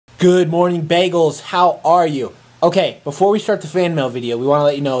Good morning, bagels. How are you? Okay, before we start the fan mail video, we want to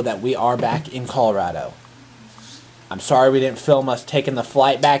let you know that we are back in Colorado. I'm sorry we didn't film us taking the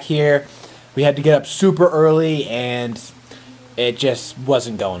flight back here. We had to get up super early, and it just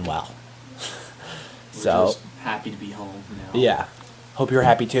wasn't going well. We're just happy to be home now. Yeah, hope you're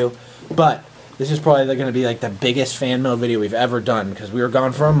happy too. But this is probably going to be like the biggest fan mail video we've ever done because we were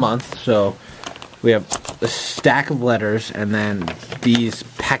gone for a month, so we have a stack of letters and then these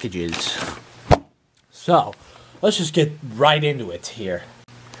packages. So, let's just get right into it here.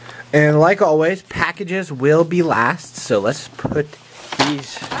 And like always, packages will be last, so let's put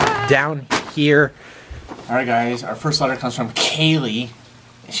these down here. Alright guys, our first letter comes from Kaylee.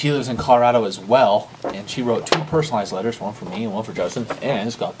 She lives in Colorado as well, and she wrote 2 personalized letters, one for me and one for Justin, and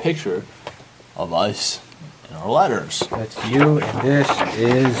it's got a picture of us in our letters. That's you, and this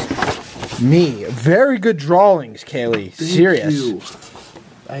is me. Very good drawings, Kaylee. Serious.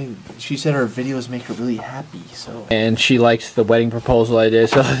 She said her videos make her really happy, so. And she likes the wedding proposal I did,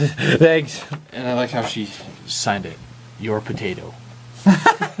 so thanks. And I like how she signed it. Your potato.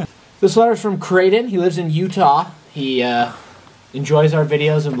 This letter's from Creighton. He lives in Utah. He enjoys our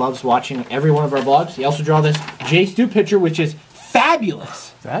videos and loves watching every one of our vlogs. He also drew this JStu picture, which is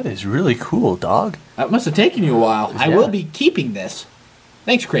fabulous. That is really cool, dog. That must have taken you a while. Yeah. I will be keeping this.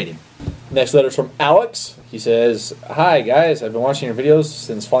 Thanks, Creighton. Next letter's from Alex. He says, "Hi guys, I've been watching your videos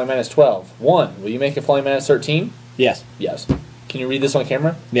since Falling Minus 12. 1. Will you make it Falling Minus 13? Yes. Yes. Can you read this on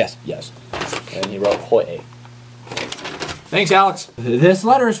camera? Yes. Yes." And he wrote, "Hoi." Thanks, Alex. This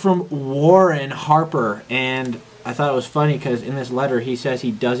letter is from Warren Harper, and I thought it was funny because in this letter he says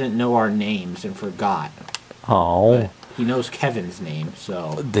he doesn't know our names and forgot. Oh. But he knows Kevin's name,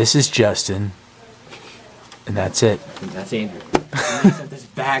 so. This is Justin. And that's it. And that's Andrew. And he sent this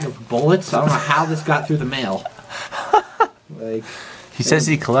bag of bullets. I don't know how this got through the mail. Like, he says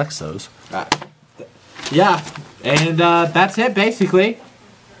he collects those. Yeah, and that's it basically.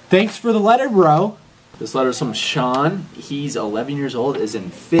 Thanks for the letter, bro. This letter's from Sean. He's 11 years old, is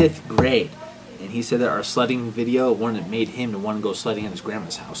in 5th grade. And he said that our sledding video, one that made him to want to go sledding at his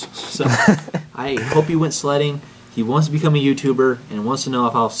grandma's house. So I hope he went sledding. He wants to become a YouTuber and wants to know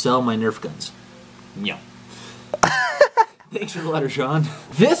if I'll sell my Nerf guns. No. Thanks for the letter, Sean.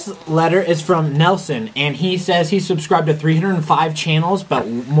 This letter is from Nelson, and he says he's subscribed to 305 channels, but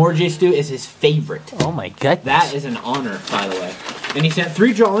More JStu is his favorite. Oh my goodness. That is an honor, by the way. And he sent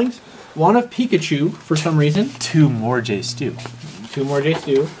 3 drawings, one of Pikachu for some reason. 2 more JStu. 2 more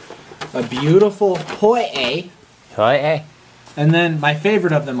JStu. A beautiful Hoi. Hoi. And then my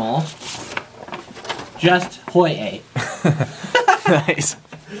favorite of them all, just Hoi. Nice.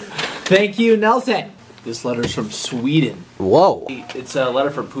 Thank you, Nelson. This letter's from Sweden. Whoa. It's a letter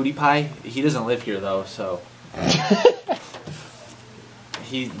from PewDiePie. He doesn't live here though, so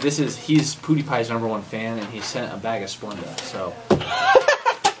he's PewDiePie's #1 fan, and he sent a bag of Splenda. So,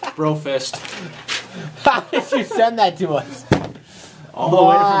 bro fist. How did you send that to us? All the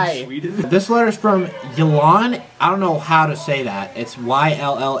way from Sweden. This letter's from Ylan. I don't know how to say that. It's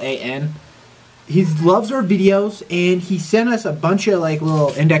YLLAN. He loves our videos, and he sent us a bunch of like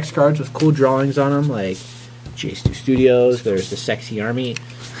little index cards with cool drawings on them, like JStu Studios. There's the Sexy Army.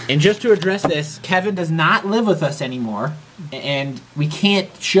 And just to address this, Kevin does not live with us anymore, and we can't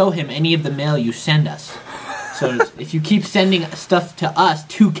show him any of the mail you send us. So if you keep sending stuff to us,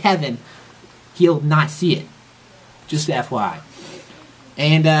 to Kevin, he'll not see it. Just FYI.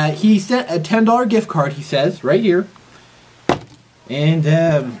 And he sent a $10 gift card, he says, right here. And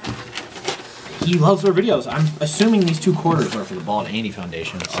he loves our videos. I'm assuming these 2 quarters are for the Bald Andy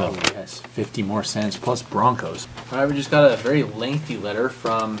Foundation. So. Oh yes, 50 more cents plus Broncos. Alright, we just got a very lengthy letter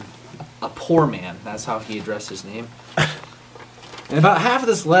from a poor man. That's how he addressed his name. And about half of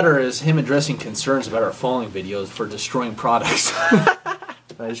this letter is him addressing concerns about our falling videos for destroying products.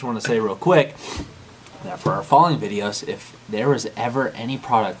 I just want to say real quick that for our falling videos, if there was ever any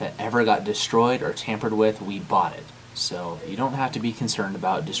product that ever got destroyed or tampered with, we bought it. So you don't have to be concerned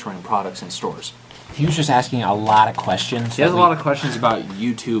about destroying products in stores. He was just asking a lot of questions. He has a lot of questions about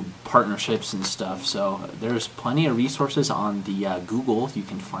YouTube partnerships and stuff, so there's plenty of resources on the Google. You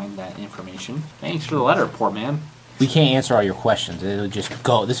can find that information. Thanks for the letter, poor man. We can't answer all your questions. It'll just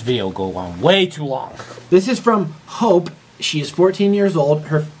go. This video will go on way too long. This is from Hope. She is 14 years old.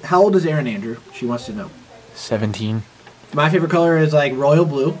 How old is Erin, Andrew? She wants to know. 17. My favorite color is like royal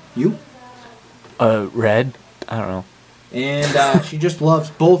blue. You? Red. I don't know. And she just loves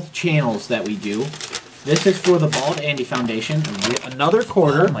both channels that we do. This is for the Bald Andy Foundation. Another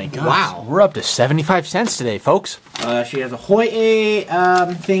quarter. Oh my gosh. Wow. We're up to 75 cents today, folks. She has a Hoi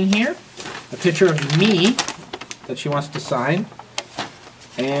thing here. A picture of me that she wants to sign.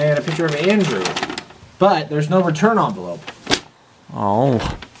 and a picture of Andrew. But there's no return envelope.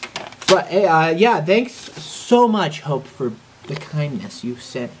 Oh. But yeah, thanks so much, Hope, for the kindness you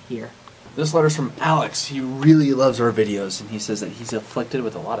sent here. This letter's from Alex. He really loves our videos, and he says that he's afflicted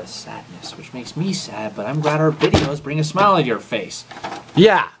with a lot of sadness, which makes me sad, but I'm glad our videos bring a smile to your face.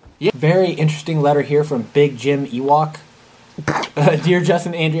 Yeah. Very interesting letter here from Big Jim Ewok. Dear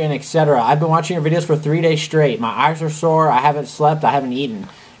Justin, Andrea, and etc. I've been watching your videos for 3 days straight. My eyes are sore, I haven't slept, I haven't eaten.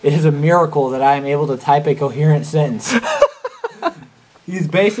 It is a miracle that I am able to type a coherent sentence. He's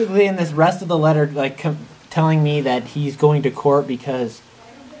basically in this rest of the letter like telling me that he's going to court because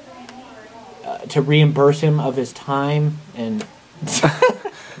to reimburse him of his time and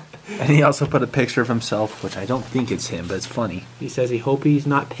And he also put a picture of himself, which I don't think it's him, but it's funny. he says he hope he's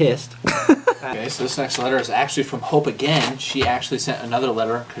not pissed. Okay, so this next letter is actually from Hope again. She actually sent another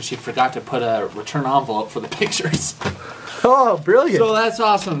letter because she forgot to put a return envelope for the pictures. Oh, brilliant. So that's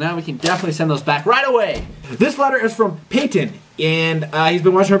awesome. Now we can definitely send those back right away. This letter is from Peyton, and he's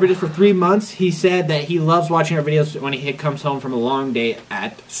been watching our videos for 3 months. He said that he loves watching our videos when he comes home from a long day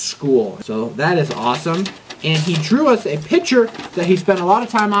at school. So that is awesome. And he drew us a picture that he spent a lot of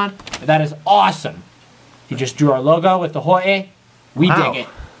time on. That is awesome. He just drew our logo with the Hoye. We Wow. dig it.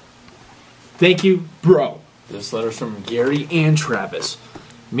 Thank you, bro. This letter's from Gary and Travis.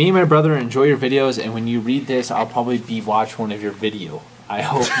 Me and my brother enjoy your videos, and when you read this, I'll probably watch one of your video. I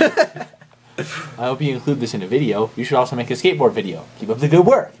hope you include this in a video. You should also make a skateboard video. Keep up the good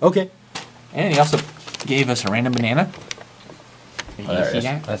work. Okay. And he also gave us a random banana. Can you see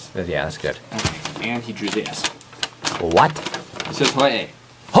that? That's good. Okay. And he drew this. What? It says Hoye.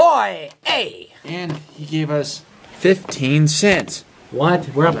 Hoy! Hey! And he gave us 15 cents. What?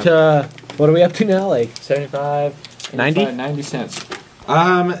 We're up to, what are we up to now? Like 75, 90? 90 cents.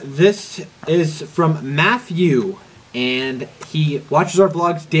 This is from Matthew, and he watches our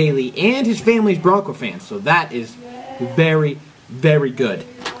vlogs daily, and his family's Bronco fans, so that is very, very good.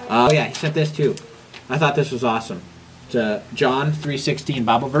 Oh yeah, he sent this too. I thought this was awesome. It's John 3:16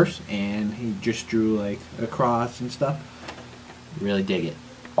 Bible verse, and he just drew like a cross and stuff. Really dig it.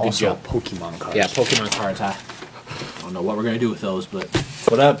 Good Also, job. Pokemon cards. Yeah, Pokemon cards, huh? I don't know what we're gonna do with those, but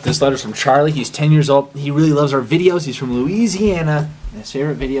What up? This letter's from Charlie. He's 10 years old. He really loves our videos. He's from Louisiana. And his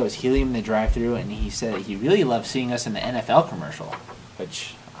favorite video is Helium in the drive-thru, and he said he really loved seeing us in the NFL commercial,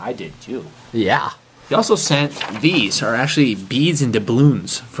 which I did too. Yeah. He also sent these are actually beads and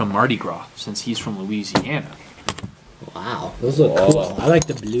doubloons from Mardi Gras, since he's from Louisiana. wow, those look cool. I like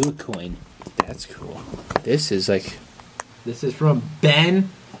the blue coin. That's cool. This is like This is from Ben,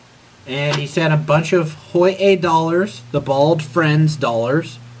 and he sent a bunch of Hoy dollars, the Bald Friends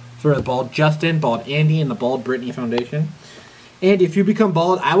dollars, for the Bald Justin, Bald Andy, and the Bald Brittany Foundation. And if you become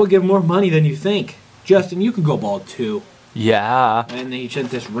bald, I will give more money than you think. Justin, you can go bald too. Yeah. And then he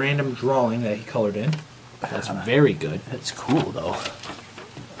sent this random drawing that he colored in. That's very good. that's cool though.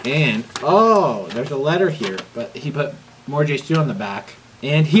 And, oh, there's a letter here, but he put more JStu on the back.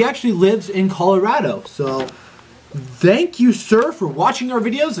 And he actually lives in Colorado, so thank you, sir, for watching our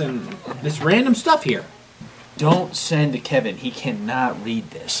videos and this random stuff here. Don't send to Kevin. He cannot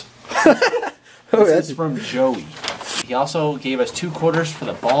read this. Oh, This is from Joey. He also gave us 2 quarters for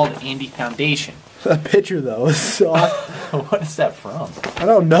the Bald Andy Foundation. That picture, though, is so awesome. What is that from? I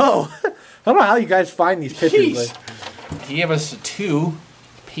don't know. I don't know how you guys find these pictures. Jeez. He gave us 2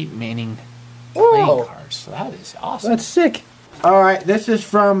 Peyton Manning Whoa. playing cards. So that is awesome. That's sick. All right, this is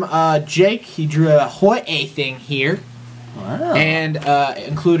from Jake. He drew a Hoy thing here. Wow. And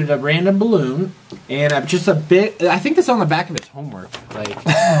included a random balloon and just a bit. I think that's on the back of his homework.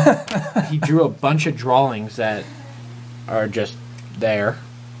 Like he drew a bunch of drawings that are just there.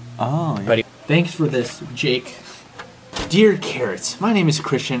 Oh, yeah. But thanks for this, Jake. Dear Carrots, my name is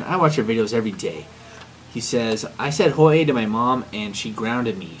Christian. I watch your videos every day. He says, I said Hoy to my mom and she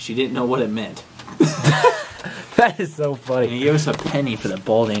grounded me. She didn't know what it meant. That is so And funny. he gave us a penny for the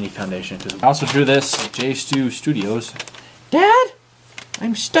Bald Andy Foundation. I also drew this at JStu Studios. Dad,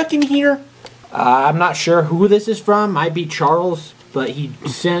 I'm stuck in here. I'm not sure who this is from. Might be Charles, but he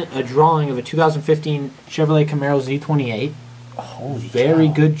sent a drawing of a 2015 Chevrolet Camaro Z28. Holy Very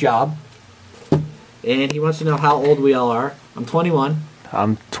cow. good job. And he wants to know how old we all are. I'm 21.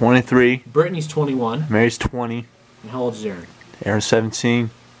 I'm 23. Brittany's 21. Mary's 20. And how old is Aaron? Aaron's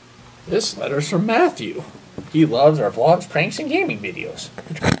 17. This letter's from Matthew. He loves our vlogs, pranks, and gaming videos.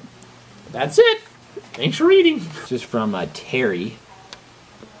 That's it. Thanks for reading. This is from Terry.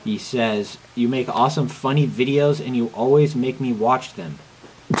 He says, you make awesome funny videos and you always make me watch them.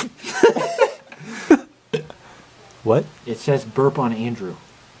 What? It says burp on Andrew.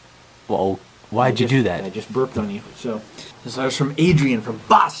 Well, Why'd you do that? I just burped on you. So this letter's from Adrian from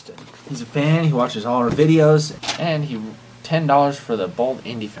Boston. He's a fan. He watches all our videos, and he $10 for the Bald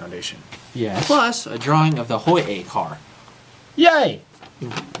Indy Foundation. yeah. Plus a drawing of the Hoy car. Yay!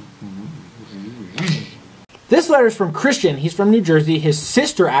 This letter is from Christian. He's from New Jersey. His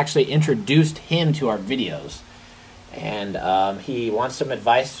sister actually introduced him to our videos. And he wants some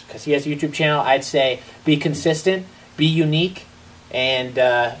advice because he has a YouTube channel. I'd say be consistent, be unique, and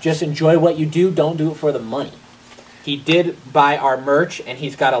just enjoy what you do. Don't do it for the money. He did buy our merch, and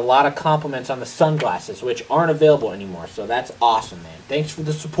he's got a lot of compliments on the sunglasses, which aren't available anymore. So that's awesome, man. Thanks for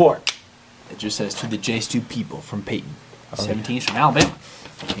the support. It just says to the JStu people from Peyton. 17's from Alabama.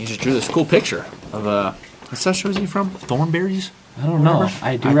 He just drew this cool picture of what show is he from? Thornberries? I don't know.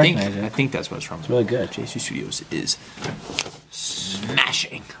 I do recognize it. I think that's what it's from. It's really good. JStu Studios is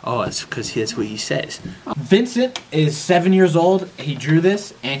smashing. Oh, it's because that's what he says. Vincent is 7 years old. He drew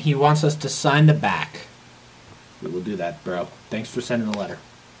this, and he wants us to sign the back. We will do that, bro. Thanks for sending the letter.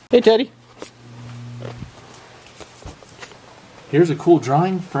 Hey, Teddy. Here's a cool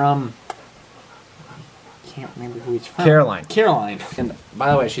drawing from... can't remember who he's from. Caroline. And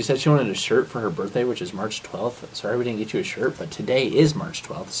by the way, she said she wanted a shirt for her birthday, which is March 12th. Sorry we didn't get you a shirt, but today is March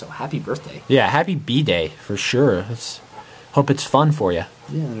 12th, so happy birthday. Yeah, happy B-Day, for sure. Hope it's fun for you.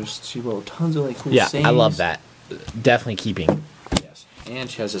 Yeah, she wrote tons of like cool Yeah, sayings. I love that. Definitely keeping. Yes. And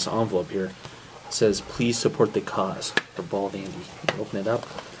she has this envelope here. It says, please support the cause for Bald Andy. Open it up.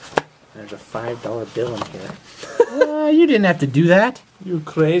 There's a $5 bill in here. You didn't have to do that. You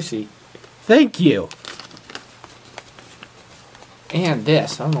crazy. Thank you. And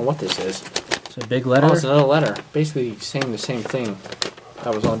this. I don't know what this is. It's a big letter. Oh, it's another letter. Basically saying the same thing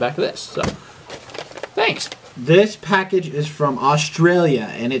that was on the back of this. So, thanks. This package is from Australia,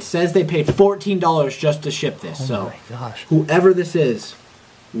 and it says they paid $14 just to ship this. Oh my gosh. Whoever this is,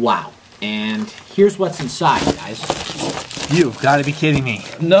 wow. And here's what's inside, guys. You've got to be kidding me.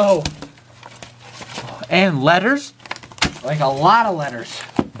 No. And letters? Like a lot of letters.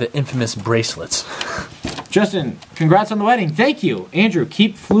 The infamous bracelets. Justin, congrats on the wedding. Thank you. Andrew,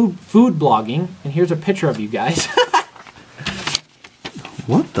 keep food blogging. And here's a picture of you guys.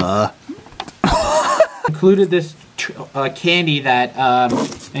 What the? Included this candy that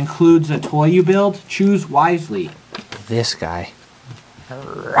includes a toy you build. Choose wisely. This guy.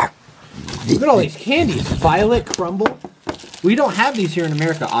 Look at all these candies. Violet Crumble. We don't have these here in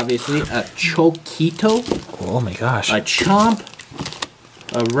America, obviously. A Choquito. Oh my gosh. A Chomp.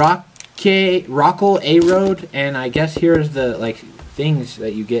 A Rockle A-Road. And I guess here's the, like, things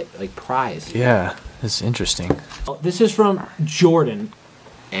that you get, like, prize. Yeah, this is interesting. This is from Jordan.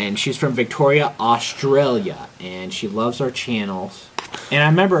 And she's from Victoria, Australia. And she loves our channels. And I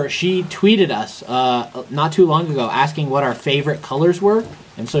remember she tweeted us not too long ago asking what our favorite colors were.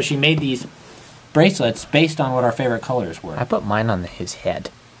 And so she made these bracelets based on what our favorite colors were. I put mine on his head.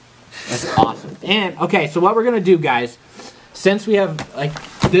 That's awesome. And, okay, so what we're going to do, guys, since we have, like,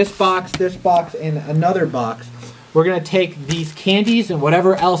 this box, and another box, we're going to take these candies and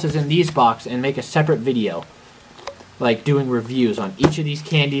whatever else is in these boxes and make a separate video. Like, doing reviews on each of these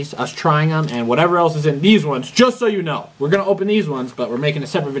candies, us trying them, and whatever else is in these ones, just so you know. We're going to open these ones, but we're making a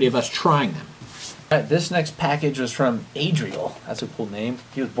separate video of us trying them. Alright, this next package was from Adriel. That's a cool name.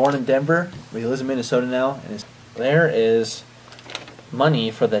 He was born in Denver, but he lives in Minnesota now. And there is money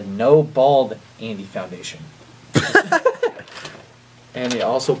for the No Bald Andy Foundation. And they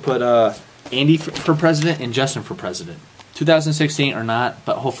also put Andy for president and Justin for president. 2016 or not,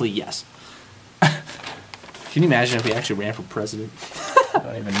 but hopefully yes. Can you imagine if we actually ran for president? I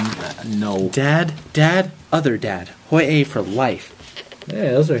don't even know. Dad, other dad. Hoy A for life.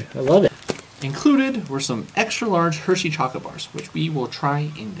 Yeah, those are, I love it. Included were some extra large Hershey chocolate bars, which we will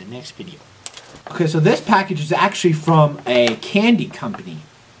try in the next video. Okay, so this package is actually from a candy company.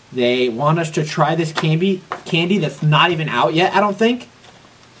 They want us to try this candy that's not even out yet, I don't think.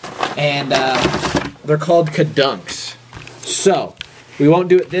 And they're called Kadunks. So, we won't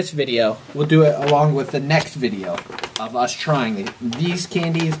do it this video. We'll do it along with the next video of us trying these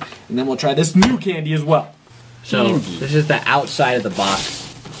candies, and then we'll try this new candy as well. So, this is the outside of the box.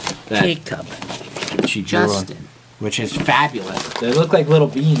 Cake cup. She drew Justin. Which is fabulous. They look like little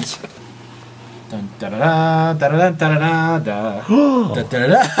beans. Dun, da, da, da, da, da, da, da, da, da,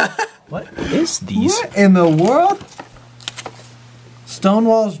 da. What is these? What in the world?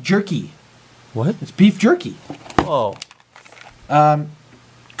 Stonewall's jerky. What? It's beef jerky. Oh.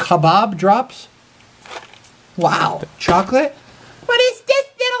 Kebab drops. Wow. Chocolate. What is this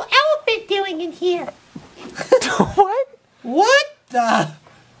little elephant doing in here? What? What the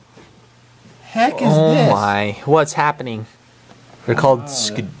heck is this? Oh my. What's happening? They're called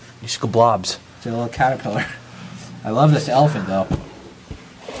Musical blobs. It's a little caterpillar. I love this elephant though.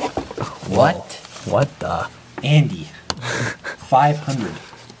 What? What the? Andy. 500.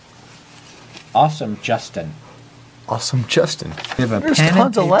 Awesome, Justin. Awesome, Justin. We have a There's pen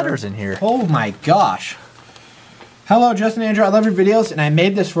tons and of paper. letters in here. Oh my gosh. Hello, Justin and Andrew. I love your videos, and I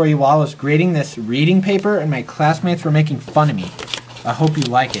made this for you while I was grading this reading paper, and my classmates were making fun of me. I hope you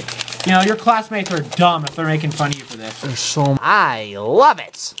like it. You know, your classmates are dumb if they're making fun of you for this. There's so I love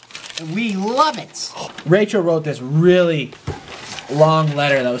it. We love it. Rachel wrote this really long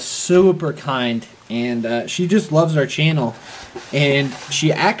letter that was super kind, and she just loves our channel. And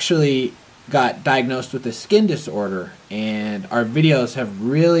she actually got diagnosed with a skin disorder, and our videos have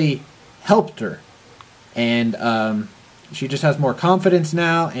really helped her. And she just has more confidence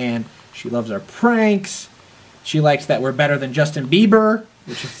now, and she loves our pranks. She likes that we're better than Justin Bieber,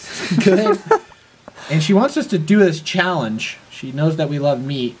 which is good. And she wants us to do this challenge. She knows that we love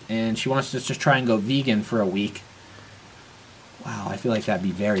meat, and she wants us to just try and go vegan for a week. Wow, I feel like that'd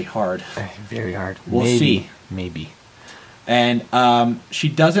be very hard. Very hard. We'll see. Maybe. And she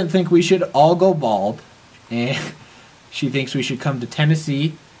doesn't think we should all go bald, and she thinks we should come to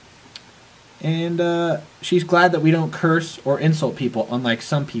Tennessee. And she's glad that we don't curse or insult people, unlike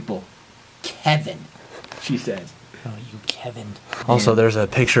some people. Kevin, she says. Oh, you Kevin. Also, there's a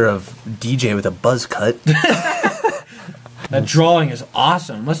picture of DJ with a buzz cut. That drawing is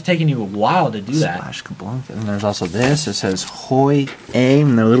awesome. It must have taken you a while to do that. Slash Kablanca. And there's also this. It says Hoy A,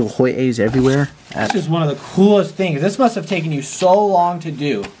 and there are little Hoy A's everywhere. This is one of the coolest things. This must have taken you so long to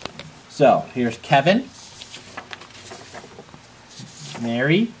do. So, here's Kevin,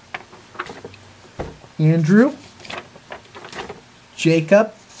 Mary, Andrew,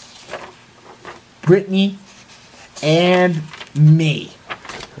 Jacob, Brittany, and me.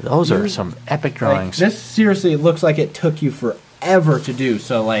 Those are some epic drawings. Like, this seriously looks like it took you forever to do.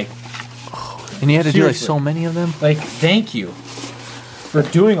 So, like, and you had to do like seriously. so many of them? Like, thank you for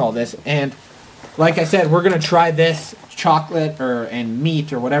doing all this. And like I said, we're going to try this chocolate and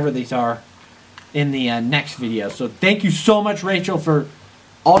meat or whatever these are in the next video. So thank you so much, Rachel, for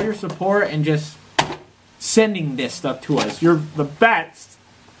all your support and just sending this stuff to us. You're the best.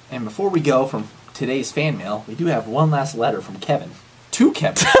 And before we go from today's fan mail, we do have one last letter from Kevin. To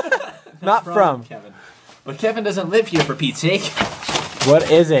Kevin. Not from. Kevin. But Kevin doesn't live here, for Pete's sake. What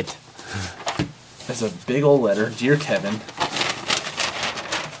is it? It's a big old letter. Dear Kevin.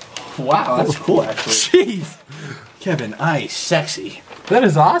 Wow, that's cool, actually. Jeez. Kevin, sexy. That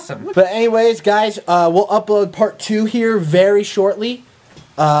is awesome. But anyways, guys, we'll upload part 2 here very shortly.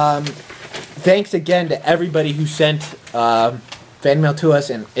 Thanks again to everybody who sent fan mail to us.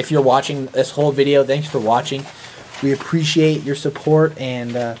 And if you're watching this whole video, thanks for watching. We appreciate your support.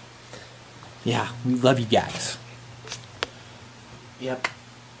 And, yeah, we love you guys. Yep.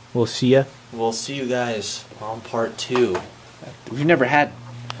 We'll see ya. We'll see you guys on part 2. We've never had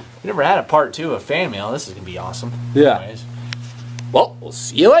a part 2 of fan mail. This is gonna be awesome. Yeah. Anyways. Well, we'll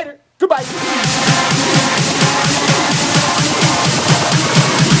see you later. Goodbye.